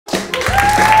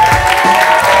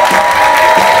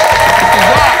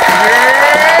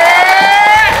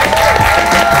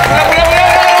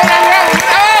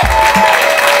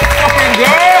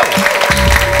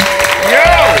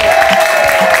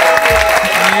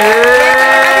Welcome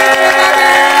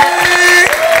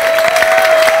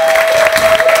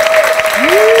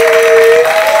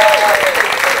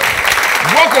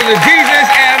to DESUS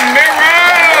MERO.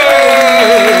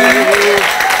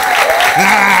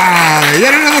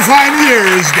 Yet another fine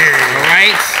year's day. All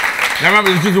right. Now remember,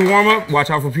 this is a warm-up.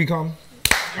 Watch out for pre-com. All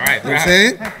right. You know what I'm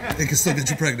saying? It can still get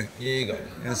you pregnant. Here you go. You know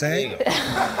what I'm saying? There you go.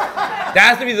 That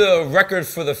has to be the record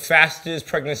for the fastest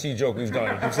pregnancy joke we've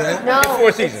done. No, in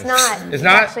 4 seasons. it's not. It's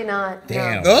not? Actually not.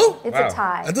 Damn. No? It's Wow. a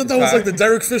tie. I thought that was like the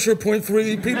Derek Fisher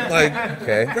 .3 people, like,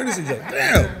 Okay. pregnancy joke.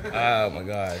 Damn. Oh my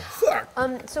God. Fuck.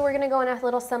 So we're gonna go on a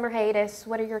little summer hiatus.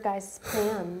 What are your guys'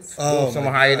 plans?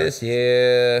 Summer hiatus,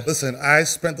 yeah. Listen, I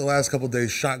spent the last couple of days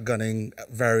shotgunning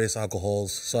various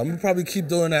alcohols, so I'm gonna probably keep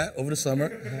doing that over the summer.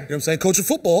 You know what I'm saying? Coaching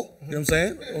football. You know what I'm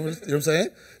saying? You know what I'm saying?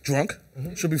 Drunk.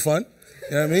 Should be fun.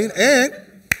 You know what I mean? And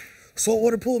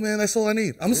saltwater pool, man. That's all I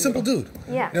need. I'm a simple dude.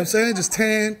 Yeah. You know what I'm saying? Just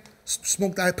tan,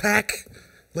 smoke that pack,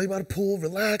 lay by the pool,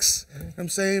 relax. You know what I'm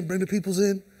saying? Bring the peoples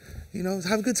in. You know,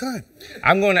 have a good time.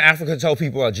 I'm going to Africa to tell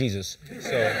people about Jesus. So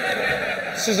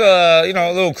this is a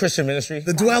little Christian ministry.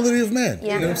 The duality of man.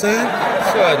 Yeah. You know what I'm saying?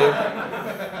 That's what I do.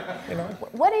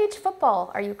 What age football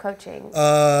are you coaching?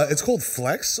 It's called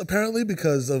flex, apparently,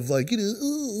 because of, like, they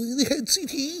had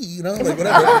CT, like,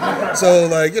 whatever. So,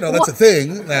 like, that's a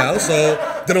thing now. So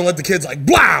they don't let the kids, like,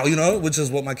 blow, which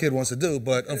is what my kid wants to do.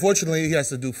 But unfortunately, he has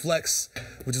to do flex,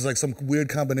 which is, like, some weird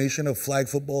combination of flag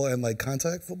football and, like,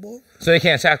 contact football. So they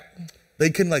can't tackle?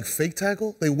 They can, like, fake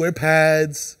tackle. They wear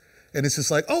pads. And it's just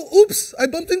like, oh, oops, I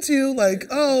bumped into you. Like,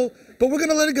 oh, but we're going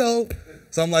to let it go.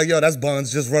 So I'm like, yo, that's buns.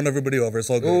 Just run everybody over. It's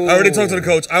all good. Ooh. I already talked to the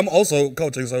coach. I'm also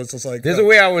coaching, so it's just like. There's a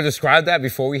way I would describe that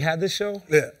before we had this show.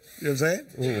 Yeah. You know what I'm saying?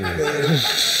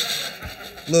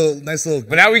 Nice little.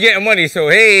 But now we getting money, so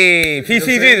hey,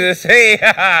 PC Jesus, hey.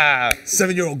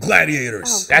 7-year-old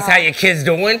gladiators. That's how your kids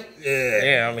doing? Yeah.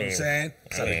 Yeah, I mean. You know what I'm saying?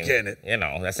 That's how they getting it.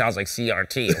 That sounds like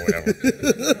CRT or whatever.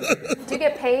 Do you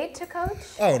get paid to coach?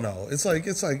 Oh, no. It's like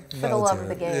For the love of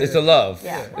the game. It's the love.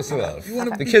 Yeah. It's the love.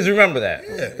 wanna The kids remember that.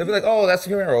 Yeah. They'll be like, oh, that's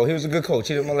Guerrero. He was a good coach.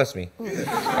 He didn't molest me.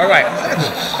 All right.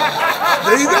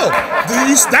 There you go.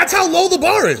 That's how low the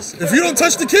bar is. If you don't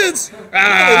touch the kids,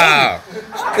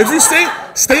 if you stay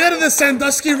out of the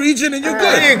Sandusky region and you're good.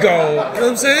 There you go. You know what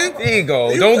I'm saying? There you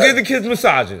go. Don't give the kids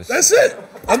massages. That's it.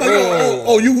 I'm like,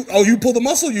 you pull the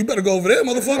muscle, you better go over there,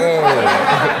 motherfucker.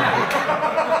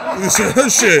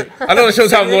 Shit. I know the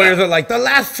Showtime lawyers are like, the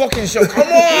last fucking show, come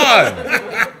on.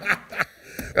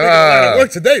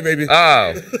 Work today, baby.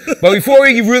 But before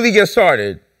we really get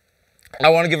started, I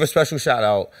want to give a special shout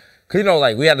out.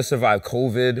 Because, we had to survive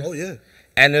COVID. Oh, yeah.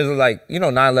 And there's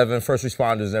 9/11, first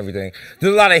responders and everything.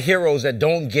 There's a lot of heroes that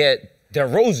don't get their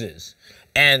roses.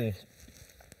 And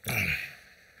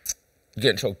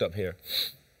getting choked up here.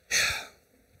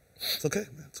 It's okay,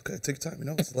 man. It's okay. Take your time,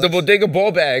 The Bodega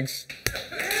Ballbags.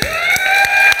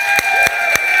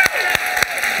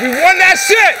 We won that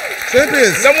shit.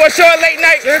 Champions. Number one show at late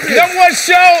night. Champions. Number one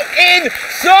show in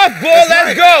softball.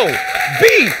 Let's go.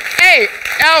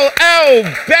 B-A-L-L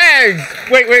bags.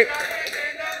 Wait.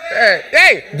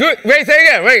 Hey, do it. Wait, say it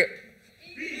again. Wait.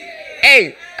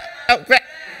 Hey.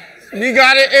 You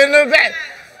got it in the back.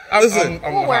 Listen.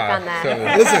 We'll work on that.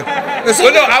 Listen.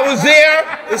 But no, I was there.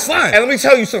 It's fine. And let me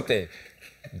tell you something.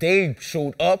 They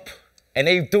showed up. And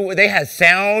they had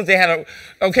sounds, we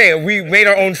made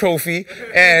our own trophy,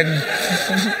 and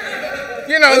that's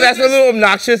a little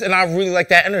obnoxious, and I really like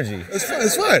that energy. It's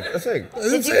fine. That's it.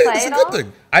 Did you play it's a at good all?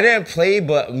 thing. I didn't play,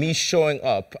 but me showing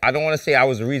up, I don't want to say I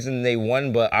was the reason they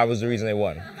won, but I was the reason they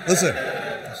won. Listen,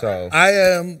 So I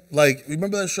am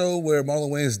remember that show where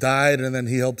Marlon Wayans died and then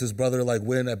he helped his brother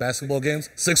win at basketball games?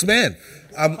 6th man.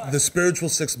 I'm the spiritual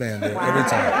 6th man there every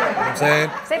time. You know what I'm saying?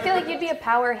 Because I feel like you'd be a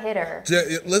power hitter.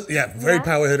 Yeah, very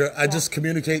power hitter. I just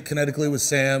communicate kinetically with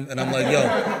Sam and I'm like,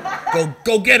 yo,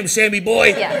 go get him, Sammy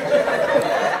boy.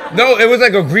 Yeah. no, it was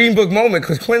like a Green Book moment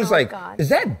because Quinn's God. is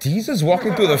that Jesus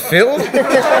walking through the field?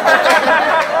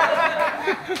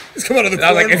 He's come out of the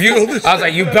I was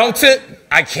like, you belt it,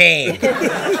 I came.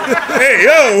 Hey,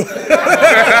 yo.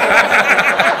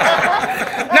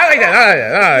 Not like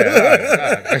that.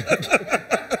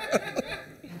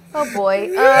 Oh boy.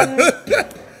 You guys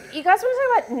want to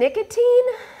talk about nicotine?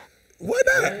 Why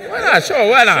not? Why not? Sure,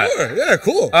 why not? Sure. Yeah,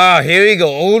 cool. Here we go.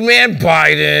 Old man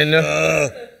Biden,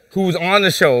 who was on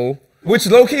the show, which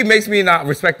low-key makes me not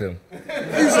respect him.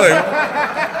 He's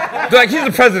like, He's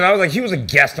the president. I was like, he was a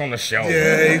guest on the show.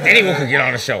 Yeah, Anyone could get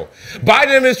on the show.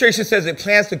 Biden administration says it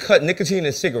plans to cut nicotine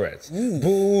in cigarettes. Boo.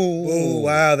 oh,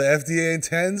 wow. The FDA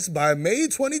intends by May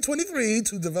 2023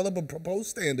 to develop a proposed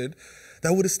standard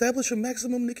that would establish a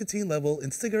maximum nicotine level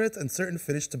in cigarettes and certain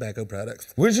finished tobacco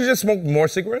products. Wouldn't you just smoke more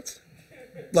cigarettes?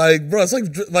 Like, bro, it's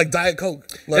like Diet Coke.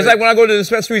 Like, it's like when I go to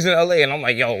dispensaries in LA and I'm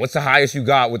like, yo, what's the highest you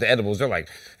got with the edibles? They're like,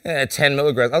 10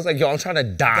 milligrams. I was like, yo, I'm trying to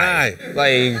die.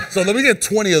 Like, so let me get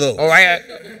 20 of those. All right.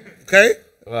 Okay?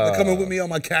 They're coming with me on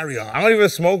my carry-on. I don't even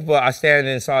smoke, but I stand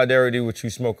in solidarity with you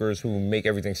smokers who make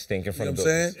everything stink in front of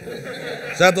buildings. You know what I'm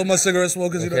saying? Shout out to my cigarette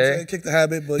smokers, you know what I'm saying? Kick the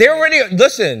habit. But they're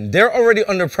already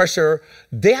under pressure.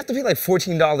 They have to pay like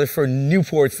 $14 for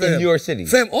Newports in New York City.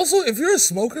 Fam, also, if you're a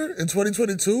smoker in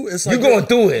 2022, it's like... You're going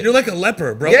through it. You're like a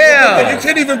leper, bro. Yeah. You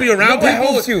can't even be around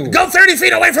people. Helps you. Go 30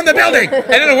 feet away from the building. And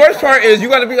then the worst part is you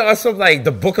got to be on some like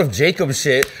the Book of Jacob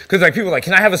shit. Because like people are like,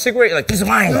 can I have a cigarette? You're like, these are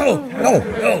mine.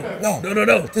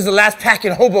 No. This is the last pack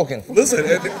in Hoboken. Listen,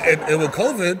 and with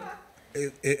COVID,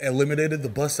 it eliminated the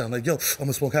bust down. Like, yo, I'm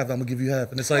gonna smoke half, I'm gonna give you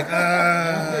half. And it's like,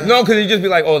 No, because you just be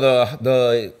like, oh,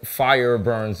 the fire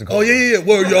burns the COVID. Oh, yeah.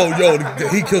 Well, yo, the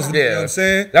heat kills me. You know what I'm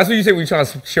saying? That's what you say when you try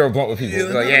to share a blunt with people.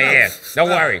 Yeah, don't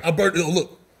worry. I burned,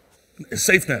 look, it's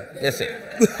safe now. That's it.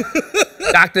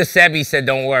 Dr. Sebi said,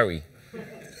 don't worry.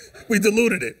 We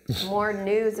diluted it. More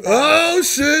news about Oh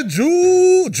shit,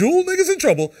 Juul niggas in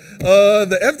trouble.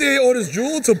 The FDA orders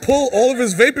Juul to pull all of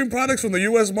his vaping products from the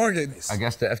US market. I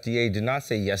guess the FDA did not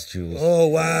say yes, Jules. Oh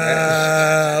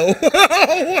wow.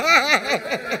 Oh wow.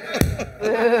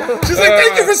 She's like,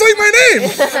 thank you for saying my name.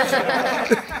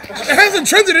 It hasn't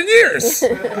trended in years.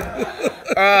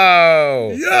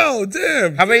 Oh. Yo,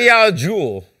 damn. How many y'all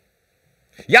Juul?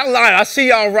 Y'all lying. I see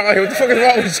y'all around here. What the fuck is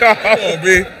wrong with y'all? Come on,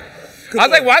 B. I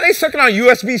was like, why are they sucking on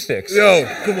USB sticks? Yo,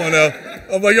 come on now.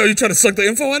 I'm like, yo, you trying to suck the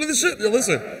info out of this shit? Yo,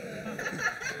 listen.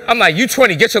 I'm like, you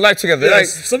 20, get your life together. Yes, like,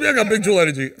 some of y'all got big Juul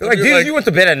energy. Like, dude, you went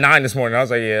to bed at 9 this morning. I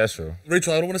was like, yeah, that's true.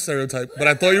 Rachel, I don't want to stereotype, but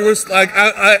I thought you were like,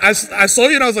 I saw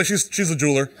you and I was like, she's a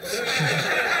jeweler.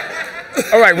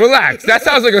 All right, relax. That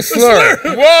sounds like a slur.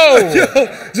 Whoa. Yo,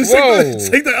 just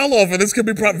take the L off and this could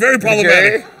be very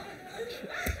problematic. Okay.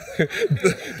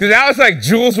 Cause now it's like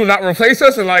Jules will not replace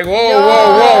us, and like whoa,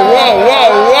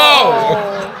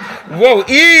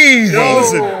 easy, Yo,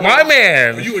 listen, my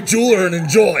man. Are you a jeweler and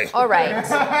enjoy? All right.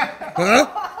 Huh?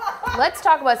 Let's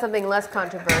talk about something less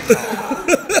controversial.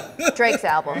 Drake's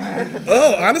album.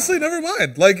 Oh, honestly, never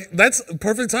mind. Like that's a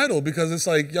perfect title because it's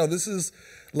like, yo, this is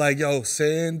like, yo,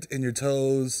 sand in your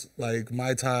toes, like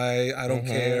Mai Tai, I don't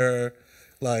care.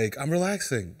 Like, I'm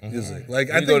relaxing music. Like,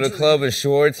 You go to the club in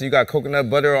shorts, you got coconut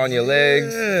butter on your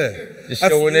legs, just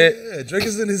showing it. Yeah, Drake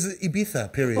is in his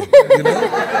Ibiza period, you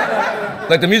know?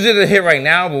 Like, the music is a hit right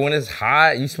now, but when it's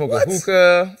hot, you smoke a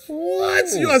hookah.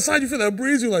 What? You outside, you feel that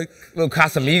breeze, you like... Little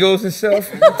Casamigos and stuff.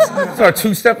 Start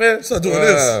two-stepping. Start doing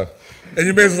this. And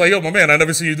your man's like, yo, my man, I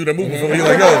never seen you do that move before. You're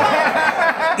like, yo.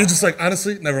 You're just like,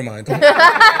 honestly, never mind.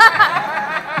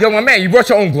 Yo, my man, you brought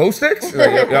your own glow sticks?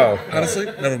 Like, yo. Honestly,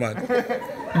 never mind.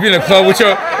 You be in a club with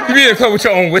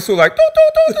your own whistle, like,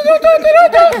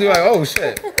 you're like, oh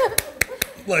shit.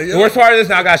 Like, the worst part of this,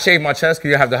 now I gotta shave my chest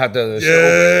because you have the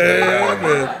shit open.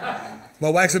 Man. My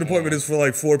waxing appointment is for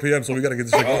like 4 p.m., so we gotta get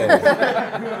this shit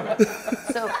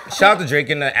So shout out to Drake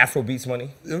and the Afro Beats money. You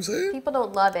know what I'm saying? people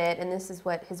don't love it, and this is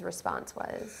what his response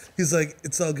was. He's like,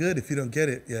 it's all good if you don't get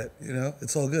it yet, you know?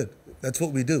 It's all good. That's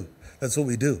what we do. That's what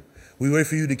we do. We wait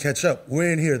for you to catch up.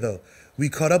 We're in here, though. We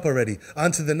caught up already.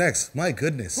 On to the next. My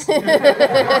goodness.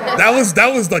 that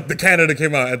was like the canon that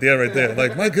came out at the end right there.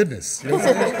 Like, my goodness. You know what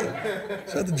I'm saying?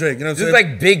 Shout out to Drake. You know what I'm saying? Just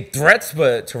like big threats,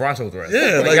 but Toronto threats.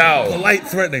 Yeah, like yo. polite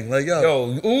threatening. Like,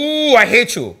 yo. Ooh, I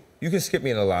hate you. You can skip me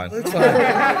in the line. That's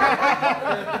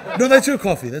fine. No, that's your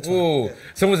coffee. That's fine. Ooh,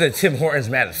 someone said Tim Hortons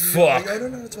mad as fuck.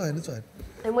 No, it's fine. It's fine.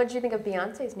 And what did you think of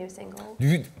Beyonce's new single?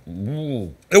 It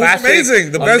was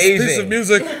amazing. The best piece of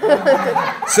music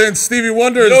since Stevie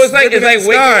Wonder's. No, it's like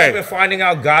waking up and finding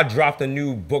out God dropped a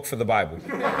new book for the Bible.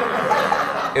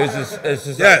 It's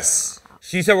just yes. Like,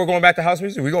 she said we're going back to house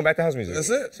music. We're going back to house music.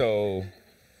 That's it. So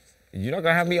you're not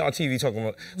gonna have me on TV talking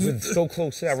about we're so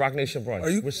close to that Roc Nation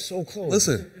brunch. We're so close.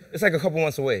 Listen, it's like a couple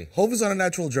months away. Hove is on a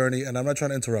natural journey, and I'm not trying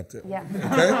to interrupt it. Yeah.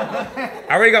 Okay.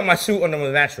 I already got my suit under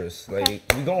the mattress. Like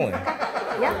we going.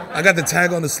 Yeah. I got the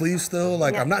tag on the sleeve still.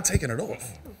 Like I'm not taking it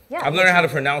off. Yeah. I'm learning how to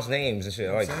pronounce names and shit.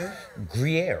 Like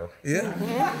Gruyere. Yeah.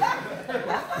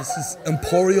 This is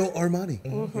Emporio Armani.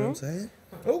 You know what I'm saying?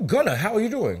 Oh, Gunna, how are you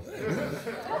doing?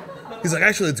 He's like,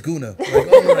 actually, it's Guna. Like,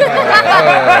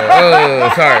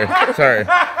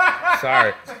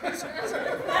 sorry.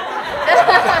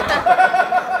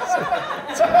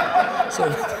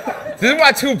 This is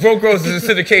why Two Broke Girls is a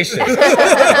syndication.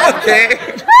 Okay?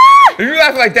 If you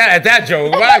laugh like that at that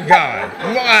joke, my God.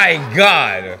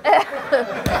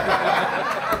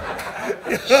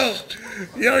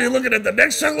 Yo, you're looking at the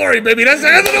next Chuck Lorre, baby. That's the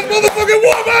end of the motherfucking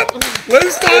warm-up.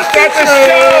 Let's start the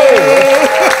show.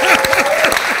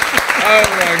 Oh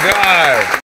my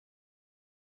God.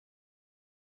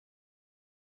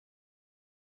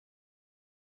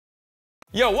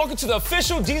 Yo, welcome to the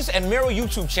official DESUS Mero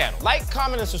YouTube channel. Like,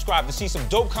 comment, and subscribe to see some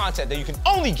dope content that you can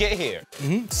only get here.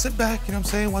 Sit back, you know what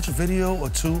I'm saying? Watch a video or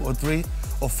 2 or 3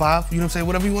 or 5, you know what I'm saying?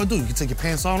 Whatever you want to do. You can take your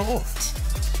pants on or off.